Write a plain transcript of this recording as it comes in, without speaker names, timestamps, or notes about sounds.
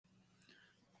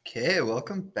Okay,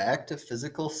 welcome back to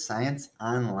Physical Science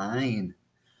Online.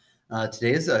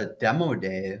 Today is a demo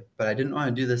day, but I didn't want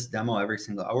to do this demo every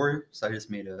single hour, so I just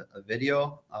made a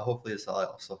video. Hopefully this will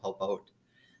also help out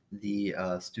the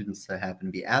students that happen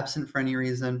to be absent for any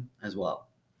reason as well.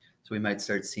 So we might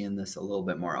start seeing this a little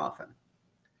bit more often.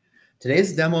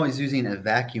 Today's demo is using a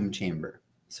vacuum chamber.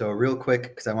 So real quick,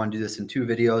 because I want to do this in two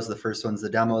videos. The first one's the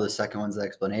demo, the second one's the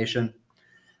explanation.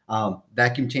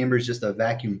 Vacuum chamber is just a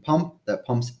vacuum pump that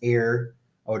pumps air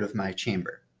out of my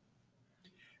chamber.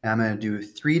 And I'm going to do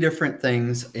three different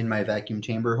things in my vacuum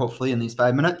chamber, hopefully in these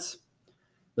 5 minutes.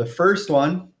 The first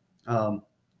one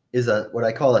is what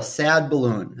I call a sad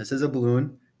balloon. This is a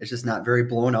balloon. It's just not very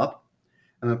blown up.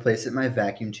 I'm going to place it in my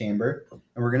vacuum chamber, and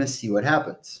we're going to see what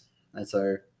happens. That's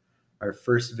our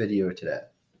first video today.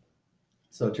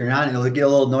 So turn it on. It'll get a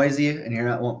little noisy, and you're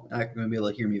not going to be able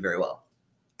to hear me very well.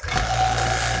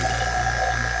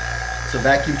 So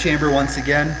vacuum chamber, once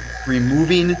again,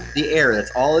 removing the air.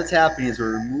 That's all that's happening is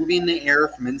we're removing the air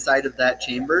from inside of that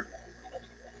chamber,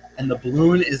 and the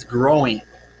balloon is growing.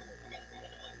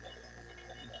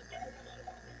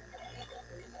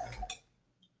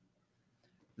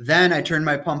 Then I turn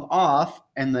my pump off,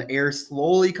 and the air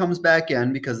slowly comes back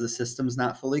in because the system's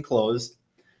not fully closed.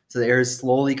 So the air is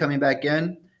slowly coming back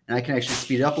in, and I can actually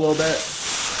speed it up a little bit.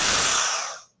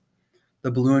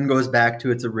 The balloon goes back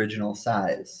to its original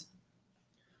size.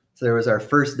 So there was our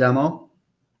first demo.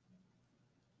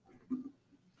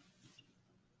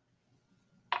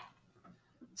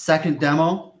 Second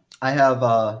demo, I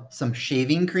have some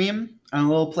shaving cream on a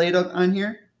little plate up on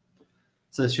here.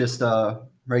 So it's just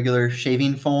regular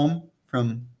shaving foam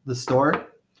from the store.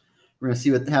 We're going to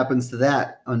see what happens to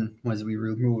that as we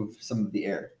remove some of the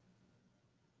air.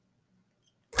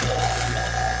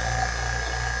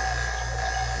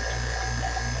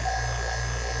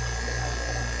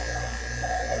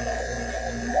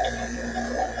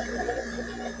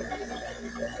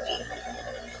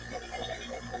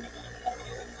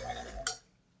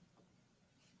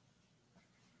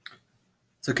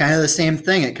 So kind of the same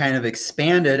thing. It kind of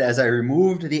expanded as I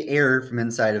removed the air from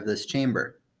inside of this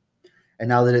chamber. And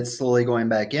now that it's slowly going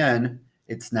back in,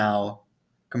 it's now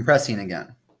compressing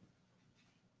again.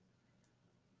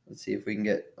 Let's see if we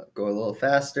can go a little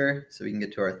faster so we can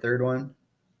get to our third one.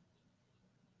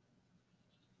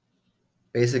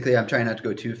 Basically, I'm trying not to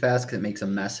go too fast because it makes a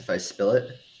mess if I spill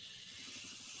it.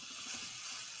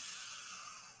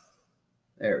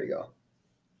 There we go.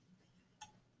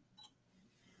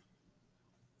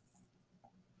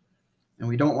 And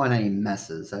we don't want any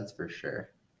messes, that's for sure.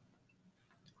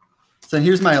 So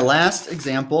here's my last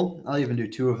example. I'll even do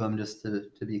two of them just to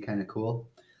be kind of cool.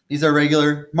 These are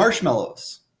regular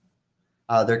marshmallows.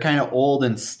 They're kind of old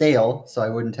and stale, so I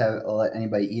wouldn't let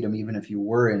anybody eat them even if you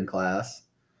were in class.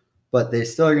 But they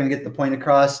still are going to get the point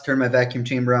across. Turn my vacuum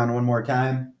chamber on one more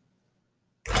time.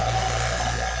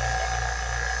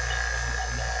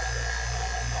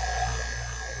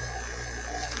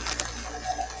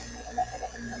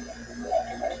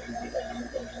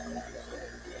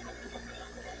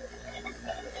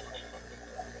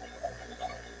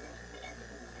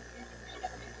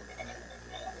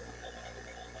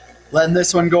 Letting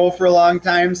this one go for a long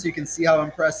time so you can see how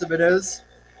impressive it is.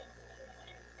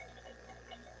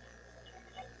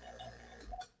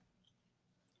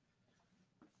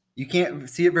 You can't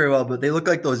see it very well, but they look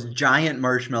like those giant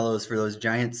marshmallows for those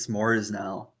giant s'mores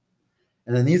now.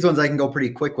 And then these ones I can go pretty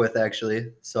quick with,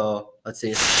 actually. So let's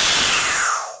see.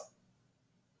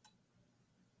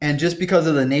 And just because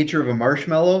of the nature of a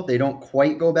marshmallow, they don't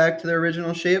quite go back to their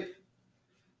original shape.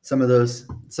 Some of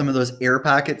those air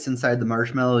pockets inside the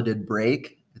marshmallow did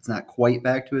break. It's not quite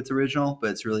back to its original, but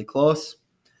it's really close.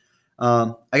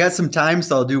 I got some time,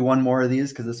 so I'll do one more of these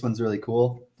because this one's really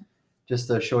cool. Just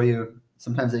to show you,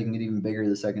 sometimes they can get even bigger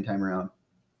the second time around.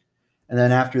 And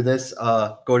then after this,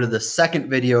 go to the second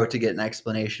video to get an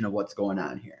explanation of what's going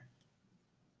on here.